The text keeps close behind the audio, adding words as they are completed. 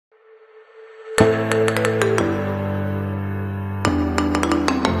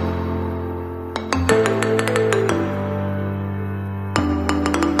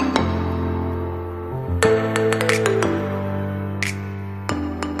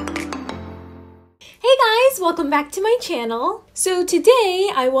guys, welcome back to my channel. So today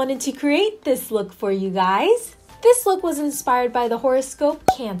I wanted to create this look for you guys. This look was inspired by the horoscope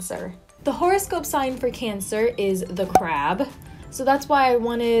Cancer. The horoscope sign for Cancer is the crab. So that's why I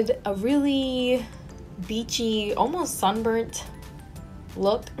wanted a really beachy, almost sunburnt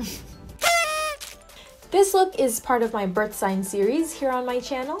look. This look is part of my birth sign series here on my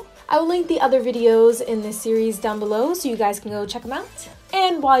channel. I will link the other videos in this series down below so you guys can go check them out.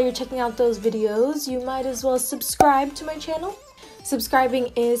 And while you're checking out those videos, you might as well subscribe to my channel.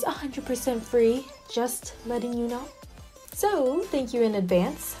 Subscribing is 100% free, just letting you know. So thank you in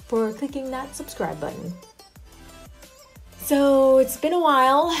advance for clicking that subscribe button. So it's been a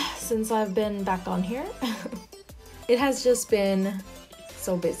while since I've been back on here. It has just been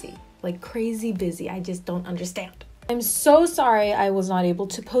so busy, like crazy busy. I just don't understand. I'm so sorry I was not able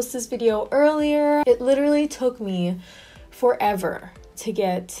to post this video earlier. It literally took me forever to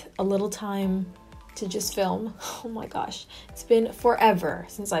get a little time to just film. Oh my gosh, it's been forever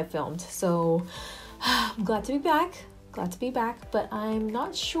since I filmed. So I'm glad to be back, but I'm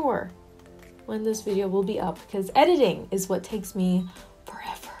not sure when this video will be up because editing is what takes me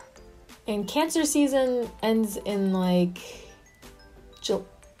forever. And Cancer season ends in like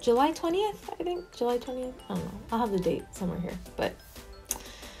July 20th, I think. July 20th? I don't know. I'll have the date somewhere here. But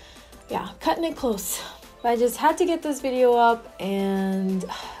yeah, cutting it close. But I just had to get this video up and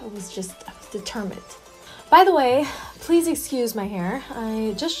I was determined. By the way, please excuse my hair.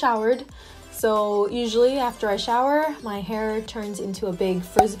 I just showered. So usually after I shower, my hair turns into a big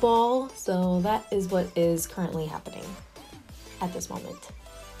frizz ball. So that is what is currently happening at this moment.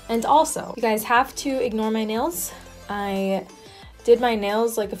 And also, you guys have to ignore my nails. I did my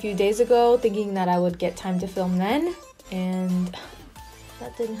nails like a few days ago thinking that I would get time to film then, and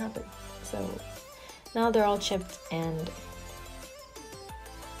that didn't happen. So now they're all chipped and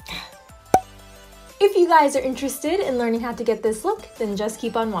if you guys are interested in learning how to get this look, then just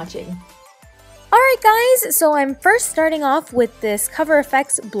keep on watching. Alright guys, so I'm first starting off with this Cover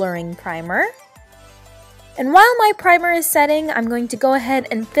FX blurring primer. And while my primer is setting, I'm going to go ahead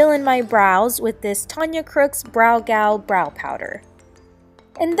and fill in my brows with this Tanya Crooks Brow Gal Brow Powder.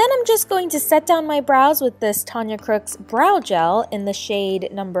 And then I'm just going to set down my brows with this Tanya Crooks Brow Gel in the shade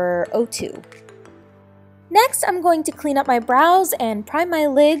number 02. Next, I'm going to clean up my brows and prime my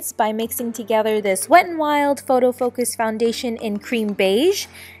lids by mixing together this Wet n Wild Photo Focus Foundation in Cream Beige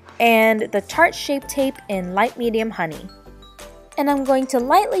and the Tarte Shape Tape in Light Medium Honey. And I'm going to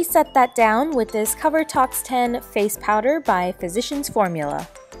lightly set that down with this Cover Tox 10 Face Powder by Physicians Formula.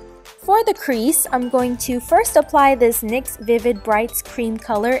 For the crease, I'm going to first apply this NYX Vivid Brights cream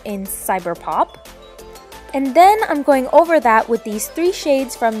color in Cyber Pop. And then I'm going over that with these 3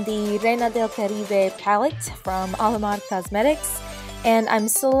 shades from the Reina del Caribe palette from Alamar Cosmetics, and I'm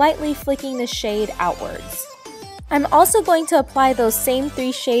slightly flicking the shade outwards. I'm also going to apply those same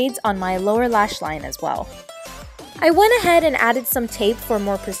 3 shades on my lower lash line as well. I went ahead and added some tape for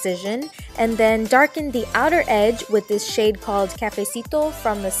more precision, and then darkened the outer edge with this shade called Cafecito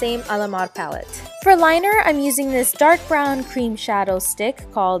from the same Alamar palette. For liner, I'm using this dark brown cream shadow stick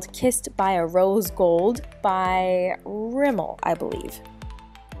called Kissed by a Rose Gold by Rimmel, I believe.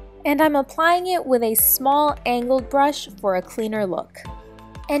 And I'm applying it with a small angled brush for a cleaner look.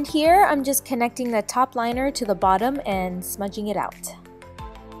 And here, I'm just connecting the top liner to the bottom and smudging it out.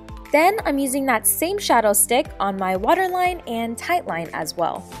 Then I'm using that same shadow stick on my waterline and tightline as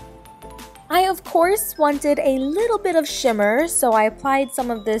well. I of course wanted a little bit of shimmer, so I applied some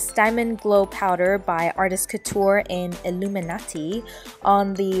of this Diamond Glow powder by Artist Couture in Illuminati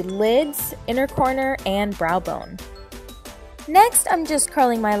on the lids, inner corner, and brow bone. Next, I'm just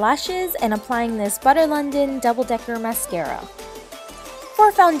curling my lashes and applying this Butter London Double Decker Mascara.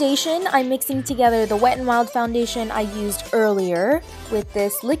 For foundation, I'm mixing together the Wet n Wild foundation I used earlier with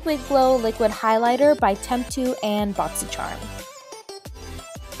this Liquid Glow Liquid Highlighter by Temptu and BoxyCharm.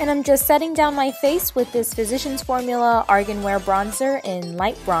 And I'm just setting down my face with this Physicians Formula Argan Wear Bronzer in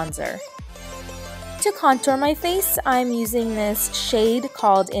Light Bronzer. To contour my face, I'm using this shade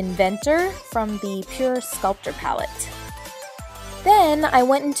called Inventor from the Pure Sculptor palette. Then I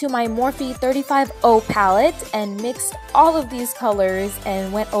went into my Morphe 35O palette and mixed all of these colors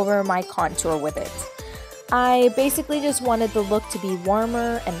and went over my contour with it. I basically just wanted the look to be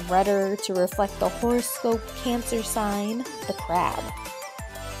warmer and redder to reflect the horoscope Cancer sign, the crab.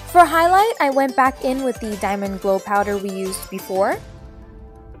 For highlight, I went back in with the Diamond Glow powder we used before.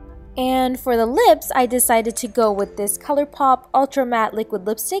 And for the lips, I decided to go with this ColourPop Ultra Matte Liquid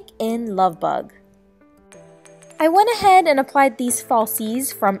Lipstick in Lovebug. I went ahead and applied these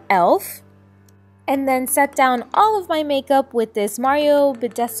falsies from e.l.f. and then set down all of my makeup with this Mario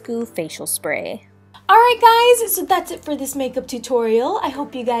Badescu facial spray. Alright guys, so that's it for this makeup tutorial. I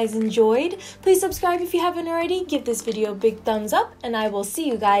hope you guys enjoyed. Please subscribe if you haven't already. Give this video a big thumbs up, and I will see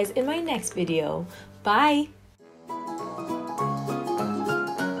you guys in my next video. Bye!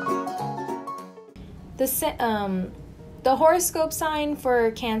 The horoscope sign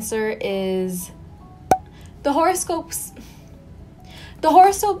for Cancer is... The horoscope